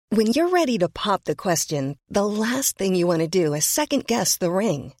When you're ready to pop the question, the last thing you want to do is second-guess the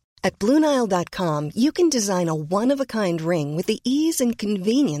ring. At BlueNile.com, you can design a one-of-a-kind ring with the ease and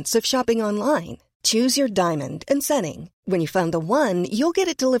convenience of shopping online. Choose your diamond and setting. When you find the one, you'll get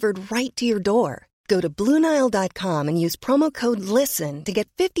it delivered right to your door. Go to BlueNile.com and use promo code LISTEN to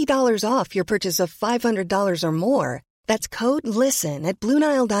get $50 off your purchase of $500 or more. That's code LISTEN at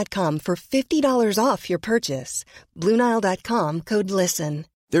BlueNile.com for $50 off your purchase. BlueNile.com, code LISTEN.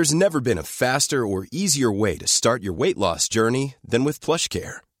 There's never been a faster or easier way to start your weight loss journey than with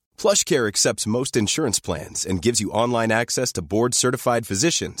PlushCare. PlushCare accepts most insurance plans and gives you online access to board-certified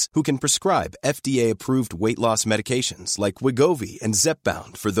physicians who can prescribe FDA-approved weight loss medications like Wegovy and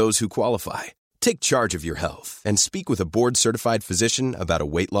Zepbound for those who qualify. Take charge of your health and speak with a board-certified physician about a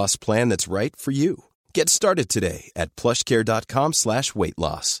weight loss plan that's right for you. Get started today at plushcare.com/weight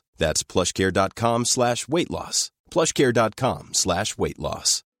loss. That's plushcare.com/weight loss. plushcare.com/weight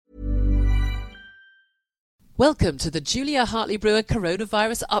loss. Welcome to the Julia Hartley-Brewer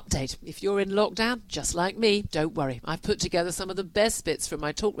Coronavirus Update. If you're in lockdown, just like me, don't worry. I've put together some of the best bits from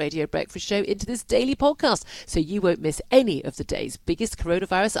my Talk Radio Breakfast show into this daily podcast, so you won't miss any of the day's biggest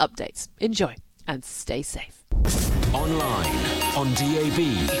coronavirus updates. Enjoy and stay safe. Online, on DAB,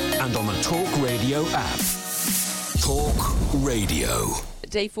 and on the Talk Radio app. Talk Radio.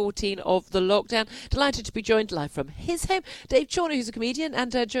 Day 14 of the lockdown. Delighted to be joined live from his home. Dave Chorner, who's a comedian,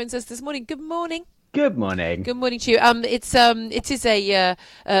 and joins us this morning. Good morning. Good morning. Good morning to you. It is a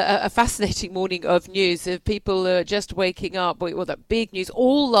fascinating morning of news. People just waking up. Well, that big news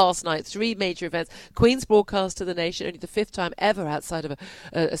all last night. 3 major events. Queen's broadcast to the nation, only the 5th time ever outside of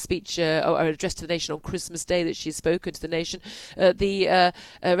a speech or address to the nation on Christmas Day that she's spoken to the nation. The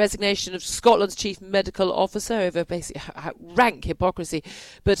resignation of Scotland's chief medical officer over basically rank hypocrisy.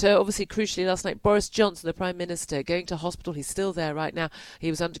 But obviously, crucially, last night, Boris Johnson, the Prime Minister, going to hospital. He's still there right now. He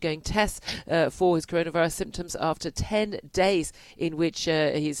was undergoing tests for his coronavirus symptoms after 10 days in which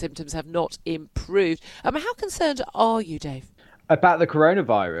his symptoms have not improved. How concerned are you, Dave? About the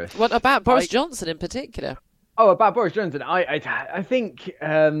coronavirus? What about Boris Johnson in particular? Oh, about Boris Johnson, I think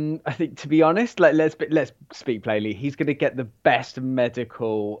to be honest, let's speak plainly. He's going to get the best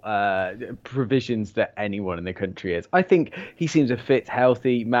medical provisions that anyone in the country is. I think he seems a fit,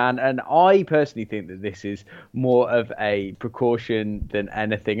 healthy man, and I personally think that this is more of a precaution than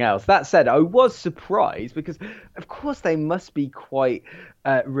anything else. That said, I was surprised because, of course, they must be quite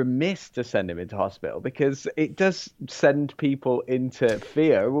remiss to send him into hospital because it does send people into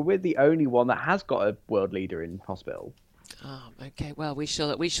fear. Well, we're the only one that has got a world leader in hospital. Oh, okay. Well, we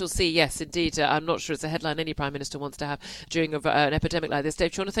shall see. Yes, indeed. I'm not sure it's a headline any Prime Minister wants to have during an epidemic like this.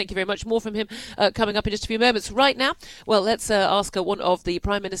 Dave Chorner, thank you very much. More from him coming up in just a few moments. Right now, well, let's ask one of the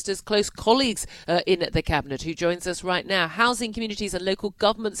Prime Minister's close colleagues in the Cabinet who joins us right now. Housing, Communities and Local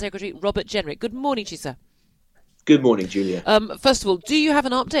Government Secretary Robert Jenrick. Good morning to you, sir. Good morning, Julia. First of all, do you have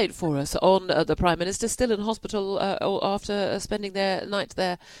an update for us on the Prime Minister still in hospital after spending their night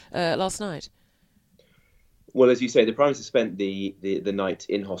there last night? Well, as you say, the Prime Minister spent the night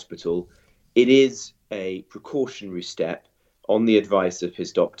in hospital. It is a precautionary step on the advice of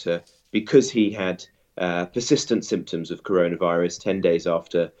his doctor because he had persistent symptoms of coronavirus 10 days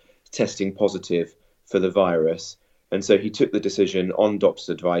after testing positive for the virus. And so he took the decision on doctor's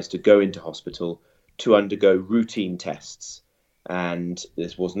advice to go into hospital to undergo routine tests. And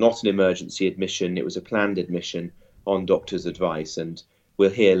this was not an emergency admission. It was a planned admission on doctor's advice. And we'll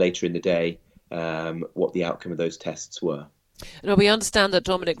hear later in the day what the outcome of those tests were. Now, we understand that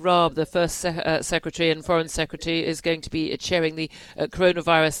Dominic Raab, the First Secretary and Foreign Secretary, is going to be chairing the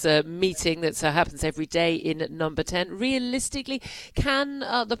coronavirus meeting that happens every day in Number 10. Realistically, can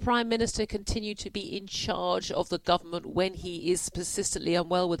the Prime Minister continue to be in charge of the government when he is persistently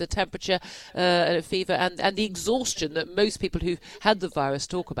unwell with a temperature, a fever and the exhaustion that most people who've had the virus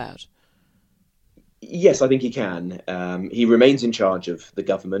talk about? Yes, I think he can. He remains in charge of the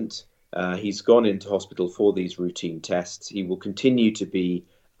government. He's gone into hospital for these routine tests. He will continue to be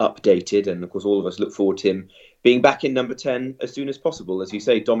updated. And of course, all of us look forward to him being back in Number 10 as soon as possible. As you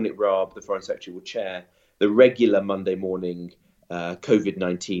say, Dominic Raab, the Foreign Secretary, will chair the regular Monday morning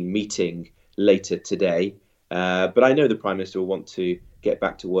COVID-19 meeting later today. But I know the Prime Minister will want to get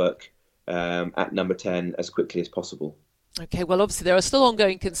back to work at Number 10 as quickly as possible. Okay, well, obviously there are still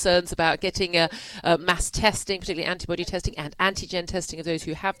ongoing concerns about getting mass testing, particularly antibody testing and antigen testing of those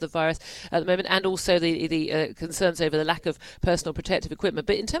who have the virus at the moment, and also the concerns over the lack of personal protective equipment.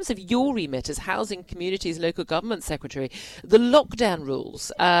 But in terms of your remit as Housing, Communities, Local Government Secretary, the lockdown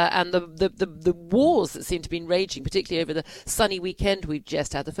rules and the wars that seem to be raging, particularly over the sunny weekend we've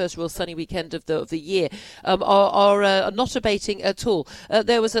just had, the first real sunny weekend of the year, are not abating at all.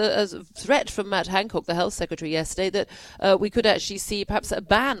 There was a threat from Matt Hancock, the Health Secretary, yesterday that we could actually see perhaps a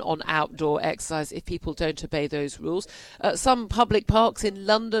ban on outdoor exercise if people don't obey those rules. Some public parks in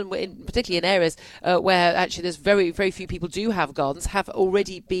London, particularly in areas where actually there's very, very few people do have gardens, have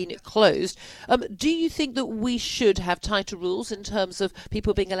already been closed. Do you think that we should have tighter rules in terms of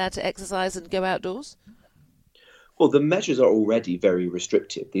people being allowed to exercise and go outdoors? Well, the measures are already very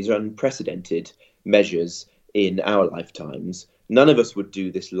restrictive. These are unprecedented measures in our lifetimes. None of us would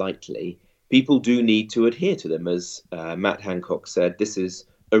do this lightly. People do need to adhere to them. As Matt Hancock said, this is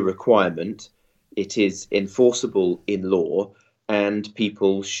a requirement. It is enforceable in law, and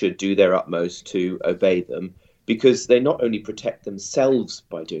people should do their utmost to obey them, because they not only protect themselves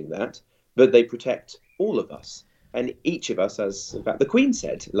by doing that, but they protect all of us. And each of us, as in fact the Queen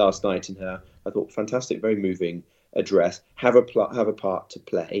said last night in her, I thought, fantastic, very moving address, have a part to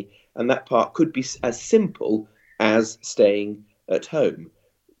play. And that part could be as simple as staying at home.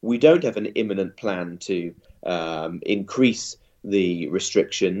 We don't have an imminent plan to increase the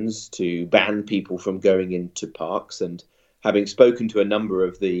restrictions, to ban people from going into parks. And having spoken to a number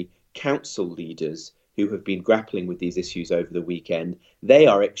of the council leaders who have been grappling with these issues over the weekend, they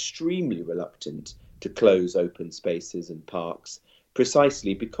are extremely reluctant to close open spaces and parks,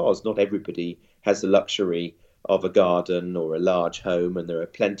 precisely because not everybody has the luxury of a garden or a large home. And there are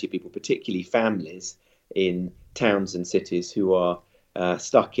plenty of people, particularly families in towns and cities, who are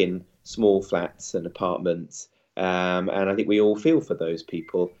stuck in small flats and apartments. And I think we all feel for those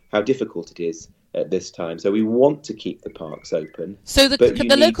people, how difficult it is at this time. So we want to keep the parks open. So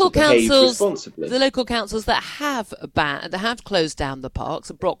the local councils that have closed down the parks,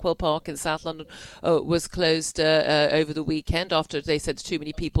 Brockwell Park in South London was closed over the weekend after they said too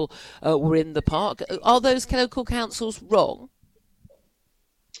many people were in the park. Are those local councils wrong?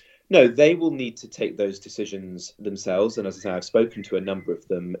 No, they will need to take those decisions themselves. And as I say, I've spoken to a number of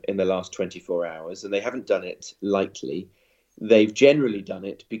them in the last 24 hours, and they haven't done it lightly. They've generally done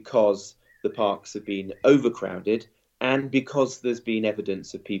it because the parks have been overcrowded and because there's been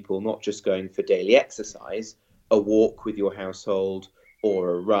evidence of people not just going for daily exercise, a walk with your household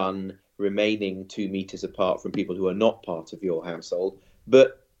or a run, remaining 2 meters apart from people who are not part of your household,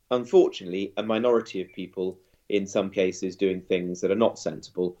 but unfortunately a minority of people in some cases doing things that are not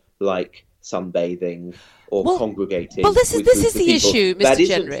sensible, like sunbathing or congregating. Well, this is the issue, Mr.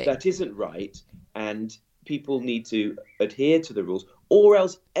 Jenrick. That isn't right, and people need to adhere to the rules, or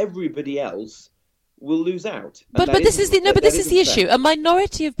else everybody else will lose out. But this is the issue. A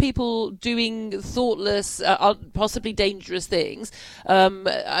minority of people doing thoughtless, possibly dangerous things,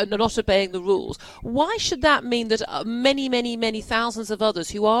 not obeying the rules. Why should that mean that many, many, many thousands of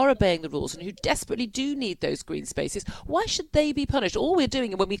others who are obeying the rules and who desperately do need those green spaces, why should they be punished? All we're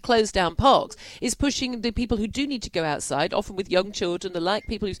doing when we close down parks is pushing the people who do need to go outside, often with young children, the like,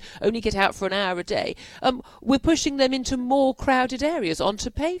 people who only get out for an hour a day. We're pushing them into more crowded areas, onto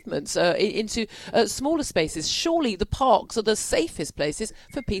pavements, into smaller spaces. Surely the parks are the safest places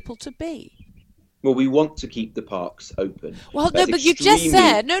for people to be. Well, we want to keep the parks open. Well, no, but you just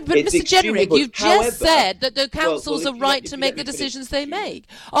said, Mr. Jenrick, you just said that the councils are right to make the decisions they make.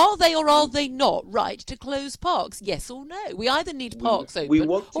 Are they or are they not right to close parks? Yes or no? We either need parks open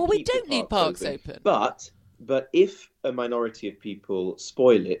or we don't need parks open. But if a minority of people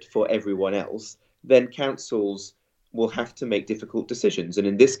spoil it for everyone else, then councils will have to make difficult decisions. And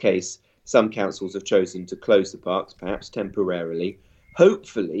in this case, some councils have chosen to close the parks, perhaps temporarily.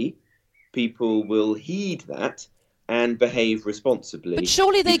 Hopefully, people will heed that and behave responsibly. But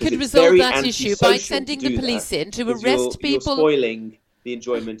surely they could resolve that issue by sending the police in to arrest people. You're spoiling the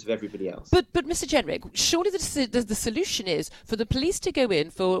enjoyment of everybody else. But Mr. Jenrick, surely the solution is for the police to go in,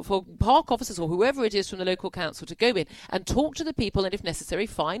 for park officers or whoever it is from the local council to go in and talk to the people and, if necessary,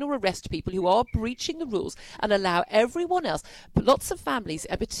 fine or arrest people who are breaching the rules and allow everyone else. But lots of families,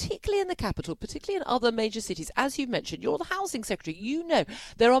 and particularly in the capital, particularly in other major cities, as you mentioned, you're the housing secretary, you know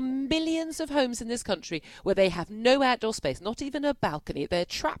there are millions of homes in this country where they have no outdoor space, not even a balcony. They're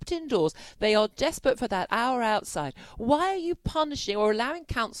trapped indoors. They are desperate for that hour outside. Why are you punishing or allowing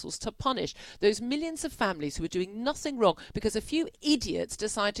councils to punish those millions of families who are doing nothing wrong because a few idiots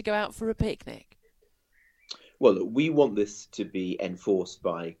decide to go out for a picnic? Well, look, we want this to be enforced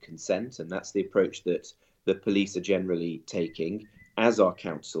by consent, and that's the approach that the police are generally taking, as are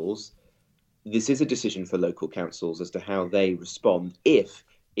councils. This is a decision for local councils as to how they respond if,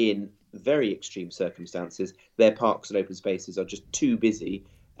 in very extreme circumstances, their parks and open spaces are just too busy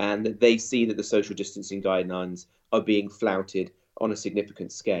and they see that the social distancing guidelines are being flouted on a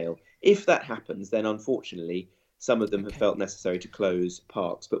significant scale. If that happens, then unfortunately, some of them have felt necessary to close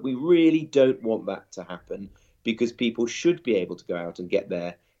parks. But we really don't want that to happen, because people should be able to go out and get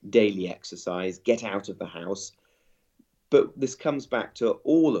their daily exercise, get out of the house. But this comes back to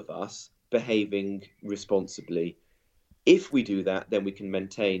all of us behaving responsibly. If we do that, then we can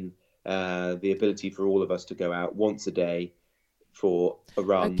maintain the ability for all of us to go out once a day for a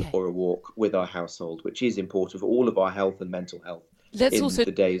run or a walk with our household, which is important for all of our health and mental health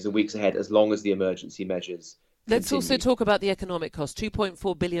the days and weeks ahead, as long as the emergency measures Let's also talk about the economic cost.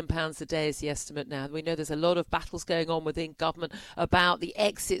 £2.4 billion a day is the estimate now. We know there's a lot of battles going on within government about the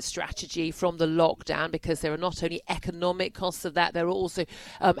exit strategy from the lockdown, because there are not only economic costs of that, there are also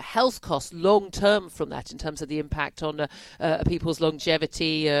health costs long-term from that in terms of the impact on people's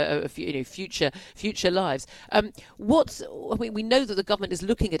longevity, future lives. We know that the government is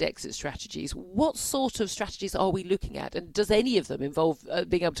looking at exit strategies. What sort of strategies are we looking at? And does any of them involve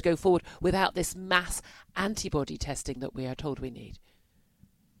being able to go forward without this mass antibody testing that we are told we need?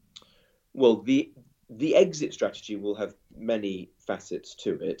 Well, the exit strategy will have many facets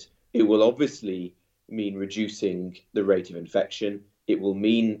to it. It will obviously mean reducing the rate of infection. It will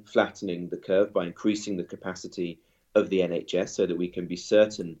mean flattening the curve by increasing the capacity of the NHS so that we can be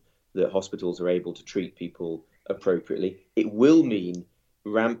certain that hospitals are able to treat people appropriately. It will mean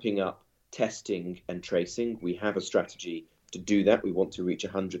ramping up testing and tracing. We have a strategy to do that. We want to reach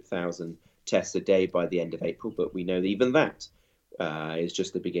 100,000 tests a day by the end of April, but we know that even that is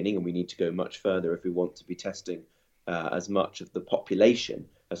just the beginning, and we need to go much further if we want to be testing as much of the population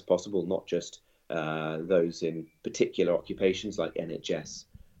as possible, not just those in particular occupations like NHS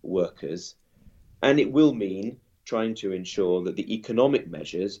workers. And it will mean trying to ensure that the economic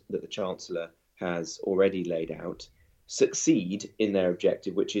measures that the Chancellor has already laid out succeed in their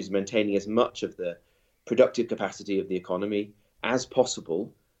objective, which is maintaining as much of the productive capacity of the economy as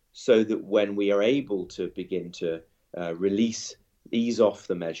possible, so that when we are able to begin to ease off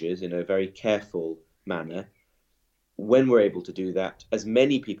the measures in a very careful manner, when we're able to do that, as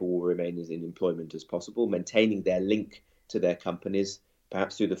many people will remain in employment as possible, maintaining their link to their companies,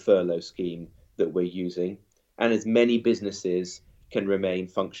 perhaps through the furlough scheme that we're using, and as many businesses can remain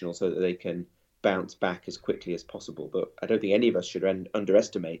functional so that they can bounce back as quickly as possible. But I don't think any of us should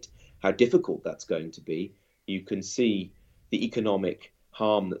underestimate how difficult that's going to be. You can see the economic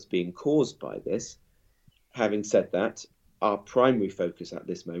harm that's being caused by this. Having said that, our primary focus at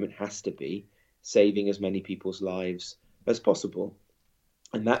this moment has to be saving as many people's lives as possible.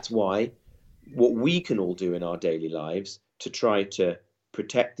 And that's why what we can all do in our daily lives to try to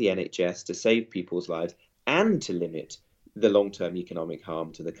protect the NHS, to save people's lives, and to limit the long-term economic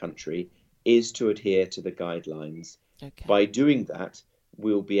harm to the country is to adhere to the guidelines. Okay. By doing that,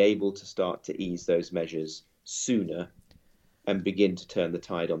 we'll be able to start to ease those measures sooner and begin to turn the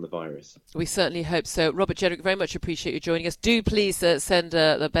tide on the virus. We certainly hope so. Robert Jedrick, very much appreciate you joining us. Do please send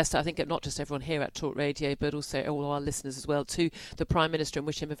the best, I think, not just everyone here at Talk Radio, but also all our listeners as well, to the Prime Minister, and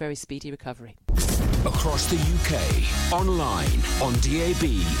wish him a very speedy recovery. Across the UK, online, on DAB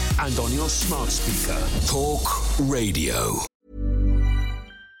and on your smart speaker. Talk Radio.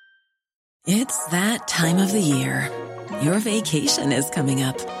 It's that time of the year. Your vacation is coming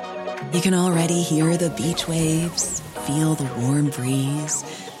up. You can already hear the beach waves, feel the warm breeze,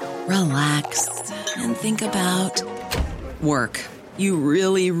 relax, and think about work. You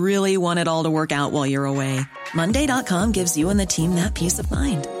really, really want it all to work out while you're away. Monday.com gives you and the team that peace of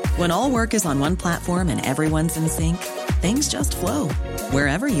mind. When all work is on one platform and everyone's in sync, things just flow.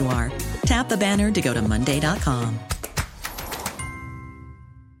 Wherever you are, tap the banner to go to Monday.com.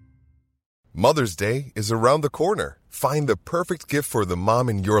 Mother's Day is around the corner. Find the perfect gift for the mom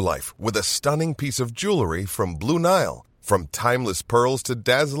in your life with a stunning piece of jewelry from Blue Nile. From timeless pearls to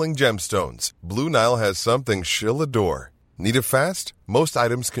dazzling gemstones, Blue Nile has something she'll adore. Need it fast? Most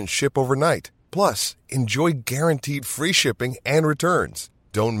items can ship overnight. Plus, enjoy guaranteed free shipping and returns.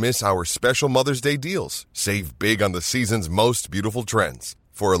 Don't miss our special Mother's Day deals. Save big on the season's most beautiful trends.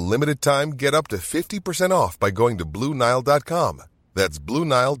 For a limited time, get up to 50% off by going to BlueNile.com. That's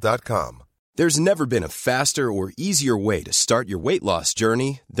BlueNile.com. There's never been a faster or easier way to start your weight loss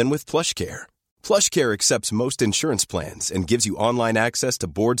journey than with PlushCare. PlushCare accepts most insurance plans and gives you online access to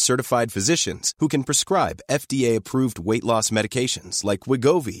board-certified physicians who can prescribe FDA-approved weight loss medications like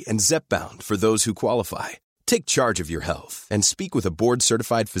Wegovy and Zepbound for those who qualify. Take charge of your health and speak with a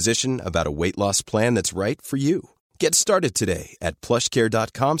board-certified physician about a weight loss plan that's right for you. Get started today at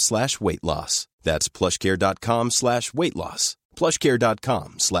plushcare.com/weight-loss. That's plushcare.com/weight-loss.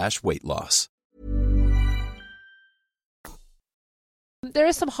 plushcare.com/weight-loss. There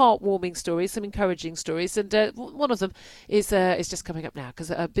are some heartwarming stories, some encouraging stories, and one of them is just coming up now because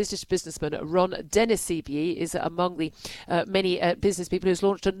a businessman, Ron Dennis CBE, is among the many business people who's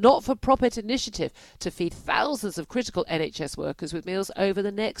launched a not-for-profit initiative to feed thousands of critical NHS workers with meals over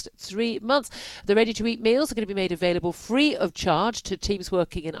the next 3 months. The ready-to-eat meals are going to be made available free of charge to teams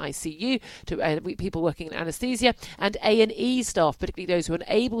working in ICU, to people working in anaesthesia, and A&E staff, particularly those who are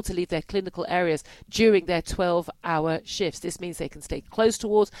unable to leave their clinical areas during their 12-hour shifts. This means they can stay close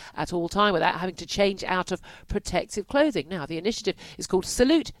towards at all time without having to change out of protective clothing. Now, the initiative is called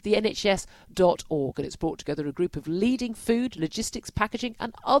SaluteTheNHS.org, and it's brought together a group of leading food, logistics, packaging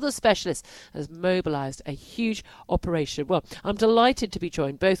and other specialists and has mobilised a huge operation. Well, I'm delighted to be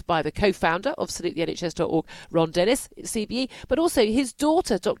joined both by the co-founder of SaluteTheNHS.org, Ron Dennis, CBE, but also his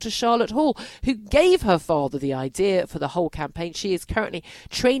daughter, Dr. Charlotte Hall, who gave her father the idea for the whole campaign. She is currently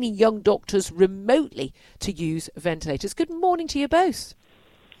training young doctors remotely to use ventilators. Good morning to you both.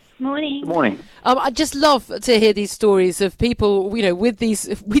 Morning. Good morning. I just love to hear these stories of people, with those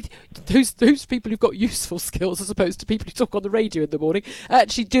people who've got useful skills as opposed to people who talk on the radio in the morning,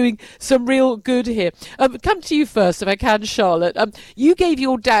 actually doing some real good here. Come to you first, if I can, Charlotte. You gave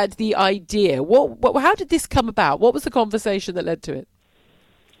your dad the idea. How did this come about? What was the conversation that led to it?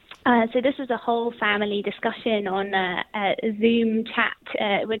 So this was a whole family discussion on a Zoom chat.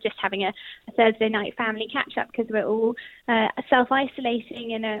 We're just having a Thursday night family catch-up because we're all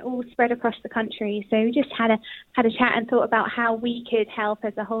self-isolating and all spread across the country. So we just had a chat and thought about how we could help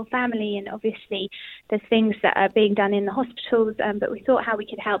as a whole family. And obviously there's things that are being done in the hospitals, but we thought how we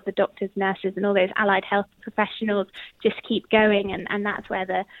could help the doctors, nurses and all those allied health professionals just keep going. And that's where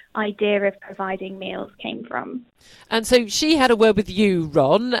the idea of providing meals came from. And so she had a word with you,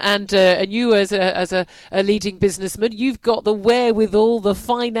 Ron, and you as a leading businessman, you've got the wherewithal, the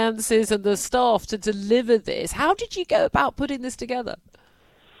finances and the staff to deliver this. How did you go about putting this together?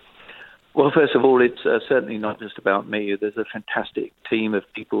 Well, first of all, it's certainly not just about me. There's a fantastic team of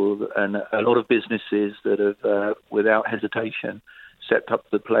people and a lot of businesses that have, without hesitation, stepped up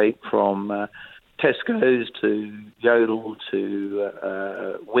to the plate, from Tesco's to Yodel to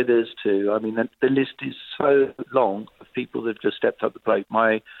Withers to, the list is so long of people that have just stepped up the plate.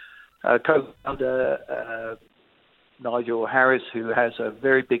 My co-founder, Nigel Harris, who has a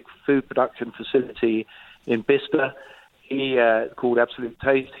very big food production facility in Bicester, he called Absolute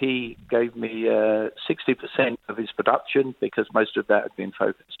Taste. He gave me 60% of his production because most of that had been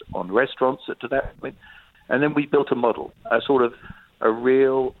focused on restaurants to that point. And then we built a model, a sort of a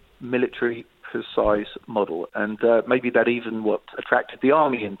real military precise model, and maybe that even what attracted the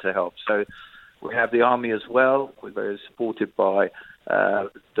army in to help. So we have the army as well. We're very supported by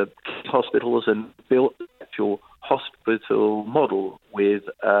the hospitals and built the actual hospital model with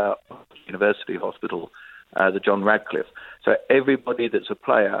University Hospital, the John Radcliffe. So everybody that's a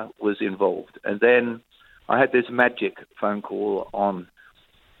player was involved. And then I had this magic phone call on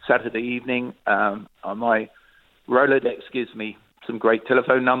Saturday evening. My Rolodex gives me some great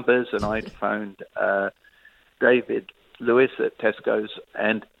telephone numbers, and I'd phoned David Lewis at Tesco's,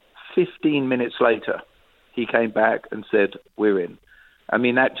 and 15 minutes later he came back and said, we're in.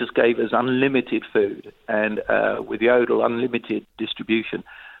 That just gave us unlimited food, and with Yodel, unlimited distribution.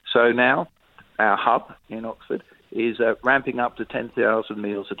 So now our hub in Oxford is ramping up to 10,000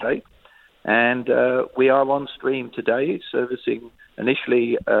 meals a day, and we are on stream today, servicing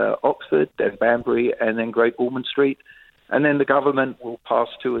initially Oxford, then Banbury, and then Great Ormond Street. And then the government will pass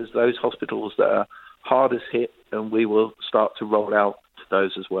to us those hospitals that are hardest hit, and we will start to roll out to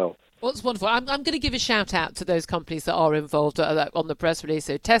those as well. What's wonderful. I'm going to give a shout out to those companies that are involved on the press release.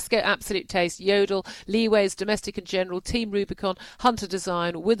 So Tesco, Absolute Taste, Yodel, Leeways, Domestic and General, Team Rubicon, Hunter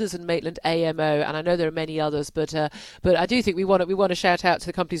Design, Withers and Maitland, AMO, and I know there are many others, but I do think we want to shout out to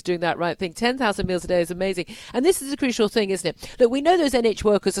the companies doing that right thing. 10,000 meals a day is amazing, and this is a crucial thing, isn't it? Look, we know those NH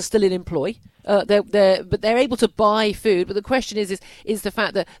workers are still in employ. But they're able to buy food. But the question is the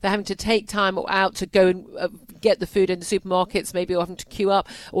fact that they're having to take time out to go and get the food in the supermarkets, maybe having to queue up,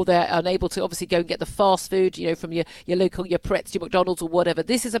 or they're unable to obviously go and get the fast food, from your local, your Pretz, your McDonald's or whatever.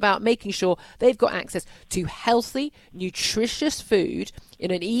 This is about making sure they've got access to healthy, nutritious food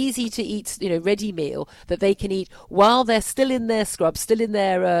an easy to eat, ready meal that they can eat while they're still in their scrubs, still in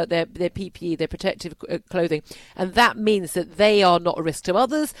their PPE, their protective clothing, and that means that they are not a risk to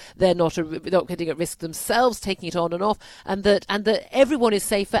others. They're not getting at risk themselves, taking it on and off, and that everyone is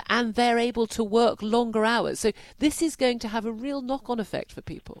safer, and they're able to work longer hours. So this is going to have a real knock-on effect for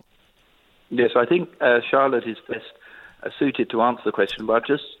people. Yes, I think Charlotte is best suited to answer the question, but I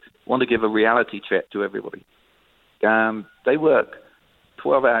just want to give a reality check to everybody. They work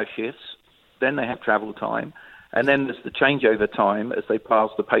 12-hour shifts, then they have travel time, and then there's the changeover time as they pass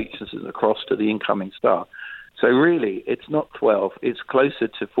the patients across to the incoming staff. So really, it's not 12, it's closer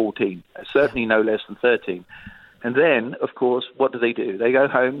to 14, certainly no less than 13. And then, of course, what do? They go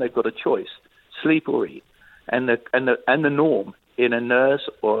home, they've got a choice, sleep or eat. And the norm in a nurse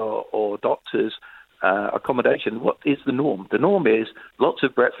or doctor's accommodation, what is the norm? The norm is lots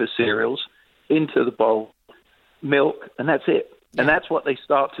of breakfast cereals into the bowl, milk, and that's it. And that's what they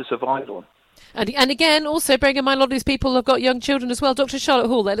start to survive on. And again, also bearing in mind, a lot of these people have got young children as well. Dr. Charlotte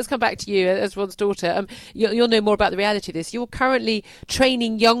Hall, let's come back to you as Ron's daughter. You'll know more about the reality of this. You're currently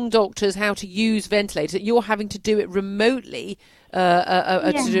training young doctors how to use ventilators. You're having to do it remotely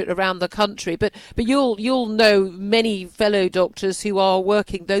to do it around the country. But you'll know many fellow doctors who are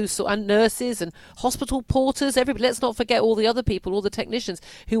working and nurses and hospital porters. Everybody. Let's not forget all the other people, all the technicians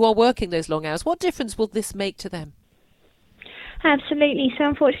who are working those long hours. What difference will this make to them? Absolutely. So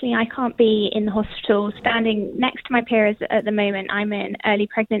unfortunately, I can't be in the hospital standing next to my peers at the moment. I'm in early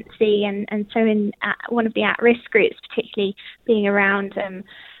pregnancy, and so in one of the at-risk groups, particularly being around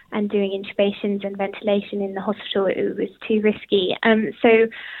and doing intubations and ventilation in the hospital, it was too risky. So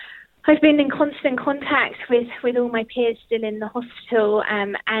I've been in constant contact with all my peers still in the hospital,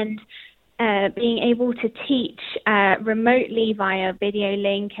 and being able to teach remotely via video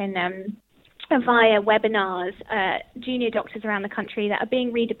link and via webinars, junior doctors around the country that are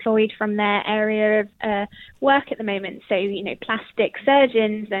being redeployed from their area of work at the moment. So, plastic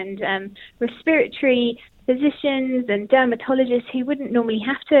surgeons and respiratory physicians and dermatologists who wouldn't normally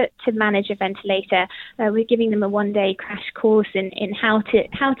have to manage a ventilator. We're giving them a one-day crash course in how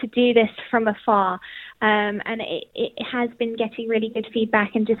to do this from afar. And it has been getting really good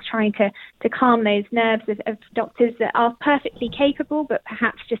feedback and just trying to calm those nerves of doctors that are perfectly capable, but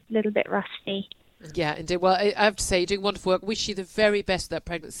perhaps just a little bit rusty. Yeah, indeed. Well, I have to say, you're doing wonderful work. Wish you the very best of that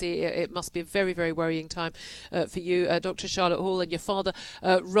pregnancy. It must be a very, very worrying time for you, Dr. Charlotte Hall, and your father,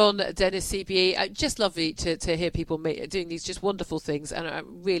 Ron Dennis, CBE. Just lovely to hear people doing these just wonderful things, and I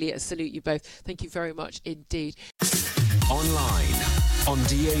really salute you both. Thank you very much indeed. Online, on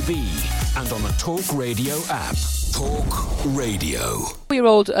DAB, and on the Talk Radio app. Talk Radio.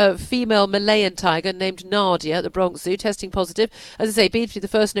 4-year-old female Malayan tiger named Nadia at the Bronx Zoo testing positive. As I say, believed to be the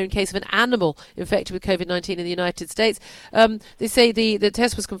first known case of an animal infected with COVID-19 in the United States. They say the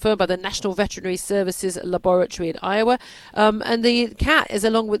test was confirmed by the National Veterinary Services Laboratory in Iowa. And the cat is,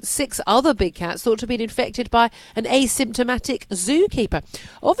 along with 6 other big cats, thought to have been infected by an asymptomatic zookeeper.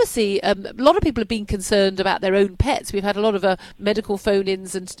 Obviously, a lot of people have been concerned about their own pets. We've had a lot of medical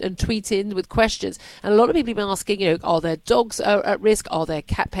phone-ins and tweet-ins with questions. And a lot of people have been asking, are their dogs at risk? Are their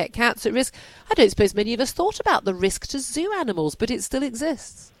pet cats at risk? I don't suppose many of us thought about the risk to zoo animals, but it still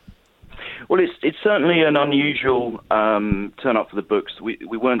exists. Well, it's certainly an unusual turn up for the books. We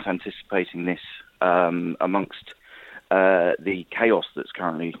weren't anticipating this amongst the chaos that's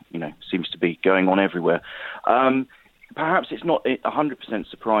currently, seems to be going on everywhere. Perhaps it's not 100%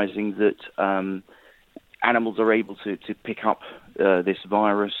 surprising that animals are able to pick up this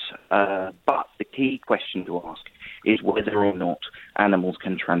virus, but the key question to ask is whether or not animals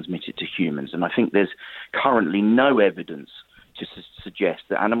can transmit it to humans. And I think there's currently no evidence to suggest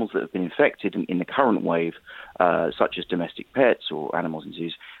that animals that have been infected in the current wave, such as domestic pets or animals in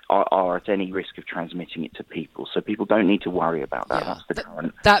zoos, are at any risk of transmitting it to people. So people don't need to worry about that. Yeah,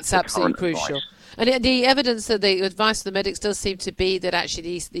 that's absolutely crucial. Advice. And the evidence that the advice of the medics does seem to be that actually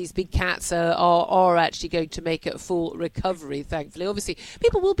these big cats are actually going to make a full recovery, thankfully. Obviously,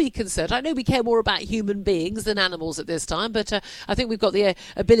 people will be concerned. I know we care more about human beings than animals at this time, but I think we've got the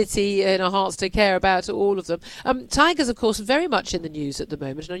ability in our hearts to care about all of them. Tigers, of course, very much in the news at the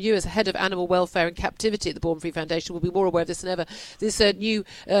moment. And you, as head of animal welfare and captivity at the Born Free Foundation, will be more aware of this than ever. This new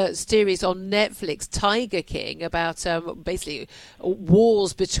series on Netflix, Tiger King, about basically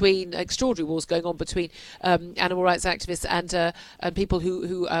extraordinary wars going going on between animal rights activists and people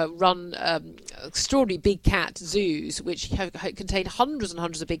who run extraordinary big cat zoos, which contain hundreds and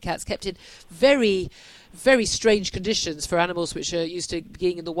hundreds of big cats kept in very, very strange conditions for animals which are used to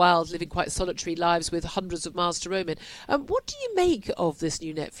being in the wild, living quite solitary lives with hundreds of miles to roam in. What do you make of this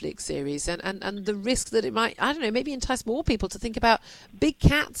new Netflix series and the risk that it might, I don't know, maybe entice more people to think about big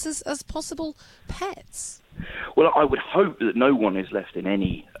cats as possible pets? Well, I would hope that no one is left in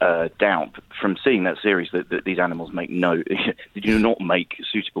any doubt from seeing that series that these animals do not make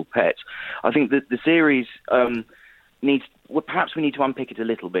suitable pets. I think that the series needs. Well, perhaps we need to unpick it a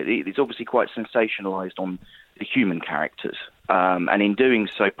little bit. It's obviously quite sensationalised on the human characters, and in doing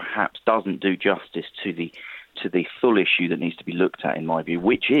so, perhaps doesn't do justice to the full issue that needs to be looked at, in my view,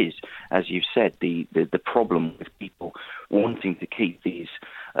 which is, as you've said, the problem with people wanting to keep these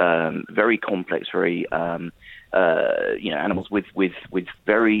very complex, very animals with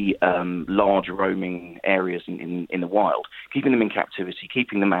very large roaming areas in the wild, keeping them in captivity,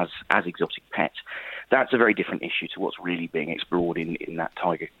 keeping them as exotic pets. That's a very different issue to what's really being explored in that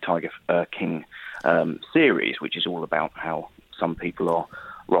Tiger King series, which is all about how some people are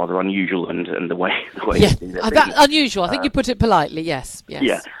rather unusual and the way yeah, that unusual. I think you put it politely. Yes.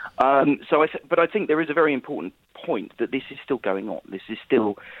 Yeah. But I think there is a very important point that this is still going on. This is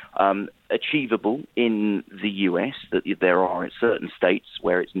still achievable in the US. That there are certain states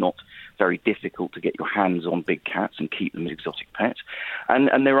where it's not very difficult to get your hands on big cats and keep them as exotic pets,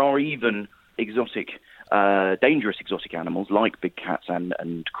 and there are even dangerous exotic animals like big cats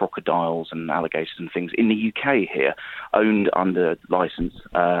and crocodiles and alligators and things in the UK here, owned under license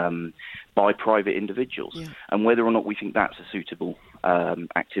by private individuals. Yeah. And whether or not we think that's a suitable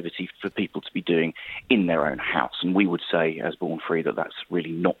activity for people to be doing in their own house. And we would say, as Born Free, that that's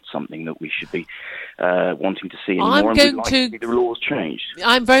really not something that we should be wanting to see anymore. And we'd like to see the laws changed.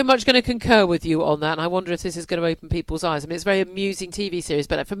 I'm very much going to concur with you on that. And I wonder if this is going to open people's eyes. I mean, it's a very amusing TV series,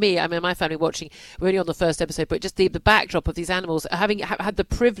 but for me, I mean, my family watching, we're only on the first episode, but just the backdrop of these animals, having had the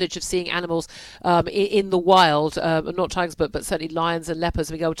privilege of seeing animals in the wild, not tigers, but certainly lions and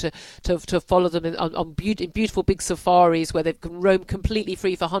leopards, being able to follow them in beautiful big safaris where they can roam completely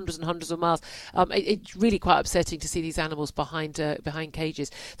free for hundreds and hundreds of miles. It's really quite upsetting to see these animals behind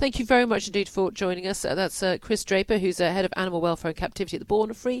cages. Thank you very much indeed for joining us. That's Chris Draper, who's head of animal welfare and captivity at the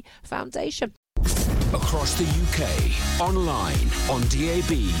Born Free Foundation. Across the UK, online, on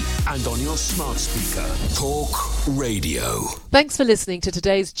DAB and on your smart speaker. Talk Radio. Thanks for listening to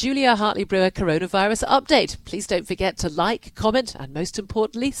today's Julia Hartley-Brewer Coronavirus Update. Please don't forget to like, comment and most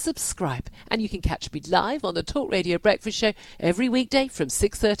importantly, subscribe. And you can catch me live on the Talk Radio Breakfast Show every weekday from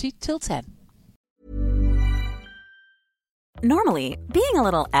 6:30 till 10. Normally, being a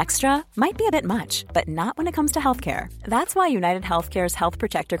little extra might be a bit much, but not when it comes to healthcare. That's why United Healthcare's Health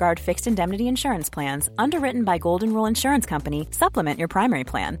Protector Guard fixed indemnity insurance plans, underwritten by Golden Rule Insurance Company, supplement your primary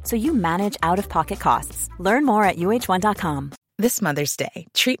plan so you manage out-of-pocket costs. Learn more at UH1.com. This Mother's Day,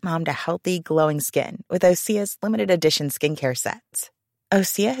 treat mom to healthy, glowing skin with Osea's limited edition skincare sets.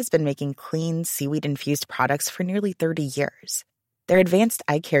 Osea has been making clean, seaweed-infused products for nearly 30 years. Their advanced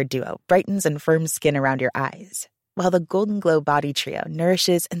eye care duo brightens and firms skin around your eyes, while the Golden Glow Body Trio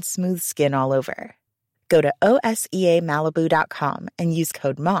nourishes and smooths skin all over. Go to OSEAMalibu.com and use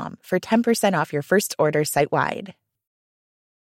code MOM for 10% off your first order site-wide.